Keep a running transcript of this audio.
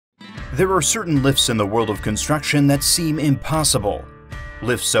There are certain lifts in the world of construction that seem impossible.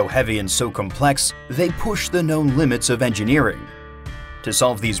 Lifts so heavy and so complex, they push the known limits of engineering. To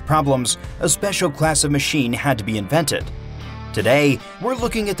solve these problems, a special class of machine had to be invented. Today, we're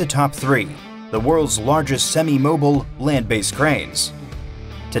looking at the top 3, the world's largest semi-mobile land-based cranes.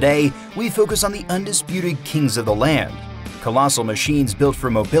 Today, we focus on the undisputed kings of the land, colossal machines built for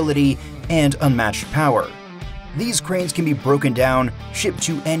mobility and unmatched power. These cranes can be broken down, shipped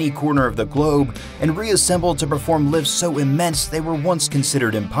to any corner of the globe, and reassembled to perform lifts so immense they were once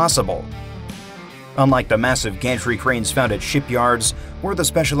considered impossible. Unlike the massive gantry cranes found at shipyards or the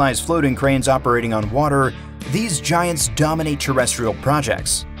specialized floating cranes operating on water, these giants dominate terrestrial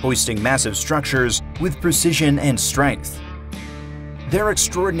projects, hoisting massive structures with precision and strength. Their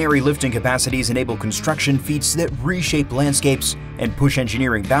extraordinary lifting capacities enable construction feats that reshape landscapes and push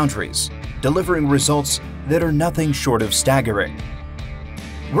engineering boundaries, delivering results that are nothing short of staggering.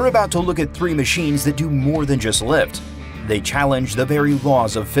 We're about to look at 3 machines that do more than just lift. They challenge the very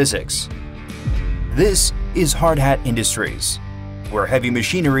laws of physics. This is Hard Hat Industries, where heavy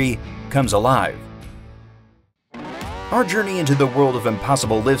machinery comes alive. Our journey into the world of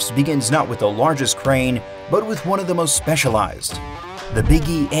impossible lifts begins not with the largest crane, but with one of the most specialized, the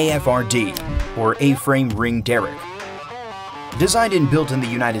Bigge AFRD, or A-frame ring derrick. Designed and built in the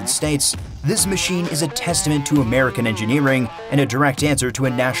United States, this machine is a testament to American engineering and a direct answer to a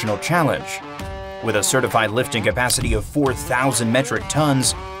national challenge. With a certified lifting capacity of 4,000 metric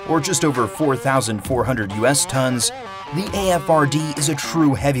tons, or just over 4,400 US tons, the AFRD is a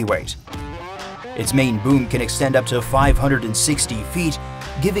true heavyweight. Its main boom can extend up to 560 feet,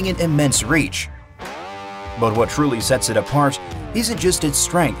 giving it immense reach. But what truly sets it apart isn't just its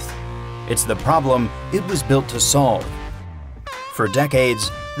strength, it's the problem it was built to solve. For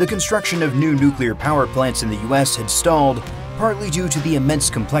decades, the construction of new nuclear power plants in the US had stalled, partly due to the immense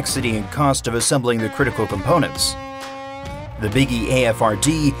complexity and cost of assembling the critical components. The Bigge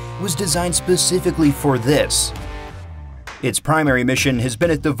AFRD was designed specifically for this. Its primary mission has been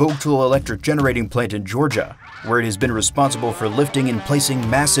at the Vogtle Electric Generating Plant in Georgia, where it has been responsible for lifting and placing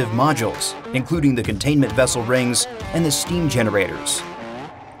massive modules, including the containment vessel rings and the steam generators.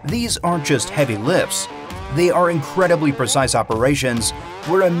 These aren't just heavy lifts. They are incredibly precise operations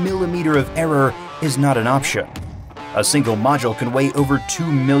where a millimeter of error is not an option. A single module can weigh over 2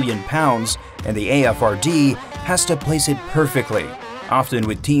 million pounds, and the AFRD has to place it perfectly, often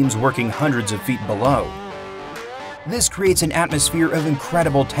with teams working hundreds of feet below. This creates an atmosphere of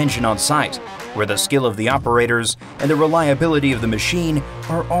incredible tension on site, where the skill of the operators and the reliability of the machine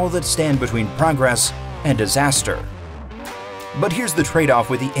are all that stand between progress and disaster. But here's the trade-off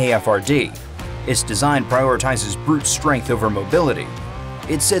with the AFRD. Its design prioritizes brute strength over mobility.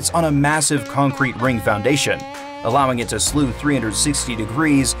 It sits on a massive concrete ring foundation, allowing it to slew 360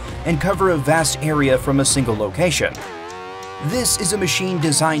 degrees and cover a vast area from a single location. This is a machine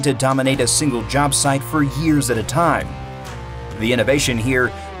designed to dominate a single job site for years at a time. The innovation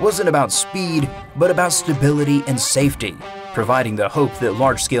here wasn't about speed, but about stability and safety, providing the hope that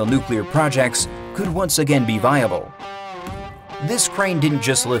large-scale nuclear projects could once again be viable. This crane didn't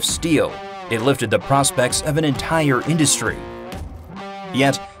just lift steel, it lifted the prospects of an entire industry.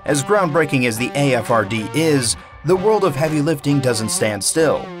 Yet, as groundbreaking as the AFRD is, the world of heavy lifting doesn't stand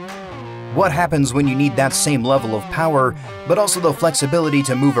still. What happens when you need that same level of power, but also the flexibility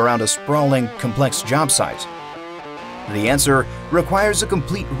to move around a sprawling, complex job site? The answer requires a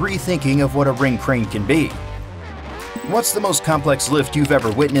complete rethinking of what a ring crane can be. What's the most complex lift you've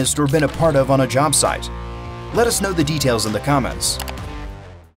ever witnessed or been a part of on a job site? Let us know the details in the comments.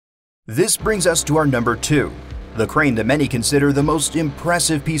 This brings us to our number 2, the crane that many consider the most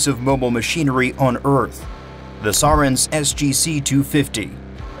impressive piece of mobile machinery on Earth, the Sarens SGC-250,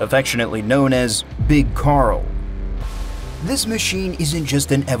 affectionately known as Big Carl. This machine isn't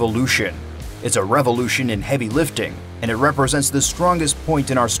just an evolution, it's a revolution in heavy lifting, and it represents the strongest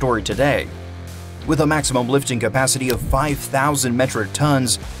point in our story today. With a maximum lifting capacity of 5,000 metric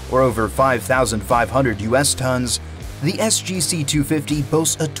tons, or over 5,500 US tons, the SGC-250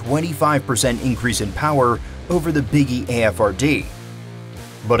 boasts a 25% increase in power over the Bigge AFRD.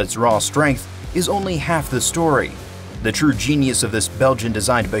 But its raw strength is only half the story. The true genius of this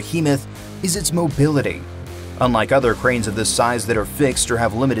Belgian-designed behemoth is its mobility. Unlike other cranes of this size that are fixed or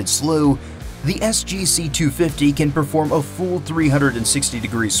have limited slew, the SGC-250 can perform a full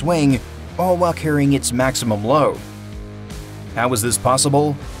 360-degree swing, all while carrying its maximum load. How is this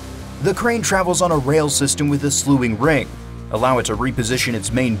possible? The crane travels on a rail system with a slewing ring, allow it to reposition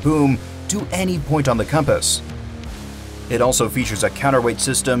its main boom to any point on the compass. It also features a counterweight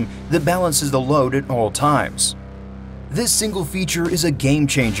system that balances the load at all times. This single feature is a game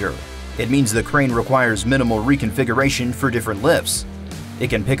changer. It means the crane requires minimal reconfiguration for different lifts. It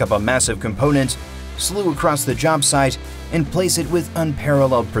can pick up a massive component, slew across the job site, and place it with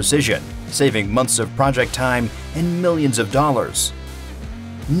unparalleled precision, saving months of project time and millions of dollars.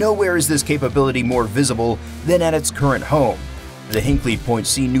 Nowhere is this capability more visible than at its current home, the Hinkley Point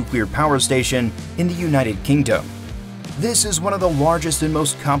C nuclear power station in the United Kingdom. This is one of the largest and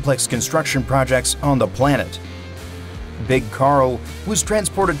most complex construction projects on the planet. Bigge Carl was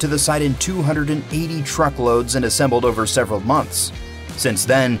transported to the site in 280 truckloads and assembled over several months. Since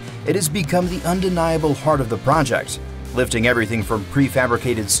then, it has become the undeniable heart of the project, lifting everything from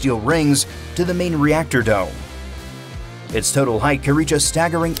prefabricated steel rings to the main reactor dome. Its total height can reach a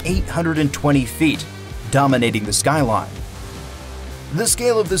staggering 820 feet, dominating the skyline. The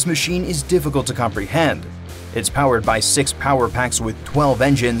scale of this machine is difficult to comprehend. It's powered by 6 power packs with 12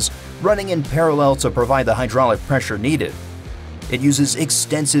 engines running in parallel to provide the hydraulic pressure needed. It uses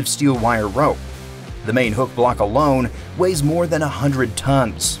extensive steel wire rope. The main hook block alone weighs more than 100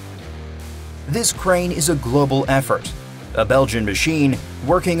 tons. This crane is a global effort, a Belgian machine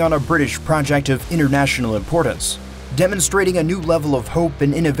working on a British project of international importance, demonstrating a new level of hope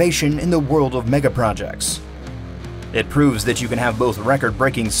and innovation in the world of megaprojects. It proves that you can have both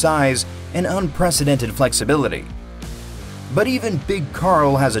record-breaking size and unprecedented flexibility. But even Bigge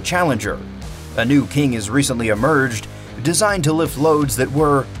Carl has a challenger. A new king has recently emerged, designed to lift loads that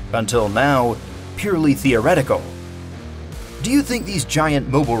were, until now, purely theoretical. Do you think these giant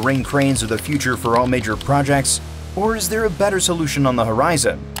mobile ring cranes are the future for all major projects, or is there a better solution on the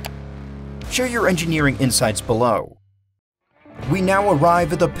horizon? Share your engineering insights below. We now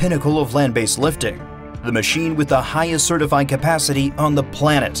arrive at the pinnacle of land-based lifting, the machine with the highest certified capacity on the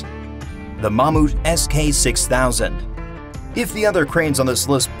planet, the Mammoet SK6000. If the other cranes on this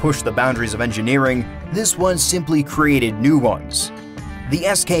list push the boundaries of engineering, this one simply created new ones. The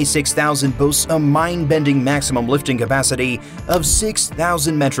SK6000 boasts a mind-bending maximum lifting capacity of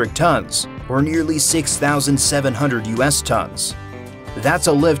 6,000 metric tons, or nearly 6,700 US tons. That's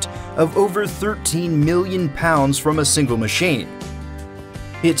a lift of over 13 million pounds from a single machine.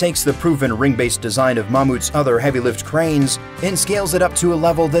 It takes the proven ring-based design of Mammoet's other heavy lift cranes and scales it up to a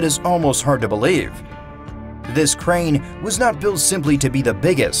level that is almost hard to believe. This crane was not built simply to be the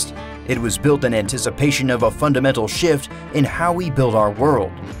biggest. It was built in anticipation of a fundamental shift in how we build our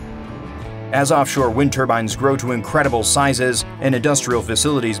world. As offshore wind turbines grow to incredible sizes and industrial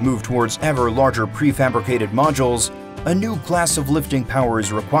facilities move towards ever larger prefabricated modules, a new class of lifting power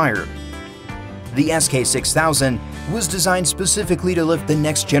is required. The SK6000 was designed specifically to lift the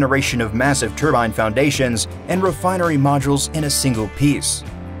next generation of massive turbine foundations and refinery modules in a single piece.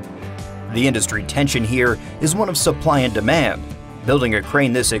 The industry tension here is one of supply and demand. Building a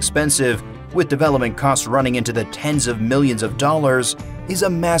crane this expensive, with development costs running into the tens of millions of dollars, is a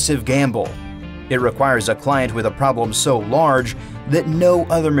massive gamble. It requires a client with a problem so large that no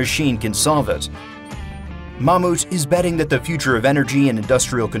other machine can solve it. Mammoet is betting that the future of energy and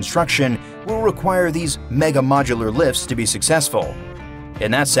industrial construction will require these mega-modular lifts to be successful.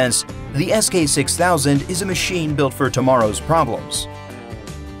 In that sense, the SK6000 is a machine built for tomorrow's problems.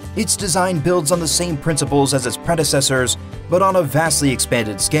 Its design builds on the same principles as its predecessors, but on a vastly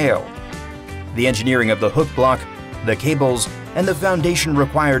expanded scale. The engineering of the hook block, the cables, and the foundation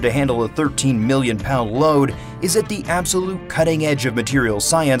required to handle a 13 million pound load is at the absolute cutting edge of material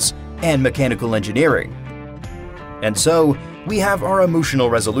science and mechanical engineering. And so, we have our emotional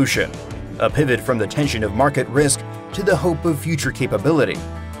resolution, a pivot from the tension of market risk to the hope of future capability.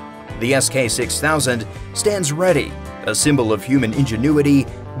 The SK6000 stands ready, a symbol of human ingenuity,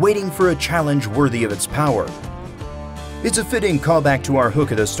 waiting for a challenge worthy of its power. It's a fitting callback to our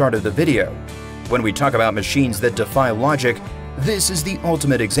hook at the start of the video. When we talk about machines that defy logic, this is the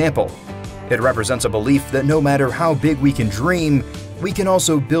ultimate example. It represents a belief that no matter how big we can dream, we can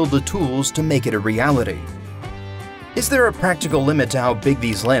also build the tools to make it a reality. Is there a practical limit to how big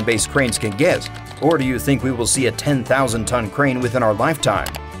these land-based cranes can get? Or do you think we will see a 10,000-ton crane within our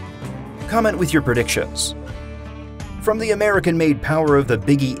lifetime? Comment with your predictions. From the American-made power of the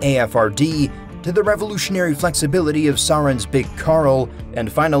Bigge AFRD, to the revolutionary flexibility of Sarens Bigge Carl,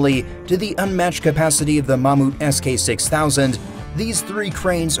 and finally, to the unmatched capacity of the Mammoet SK6000, these three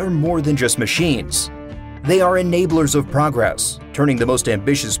cranes are more than just machines. They are enablers of progress, turning the most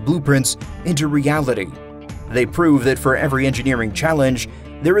ambitious blueprints into reality. They prove that for every engineering challenge,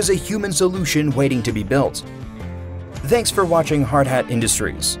 there is a human solution waiting to be built. Thanks for watching Hard Hat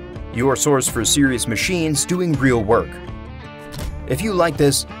Industries, your source for serious machines doing real work. If you like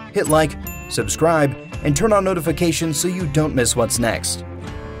this, hit like, subscribe, and turn on notifications so you don't miss what's next.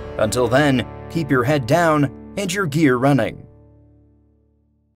 Until then, keep your head down and your gear running.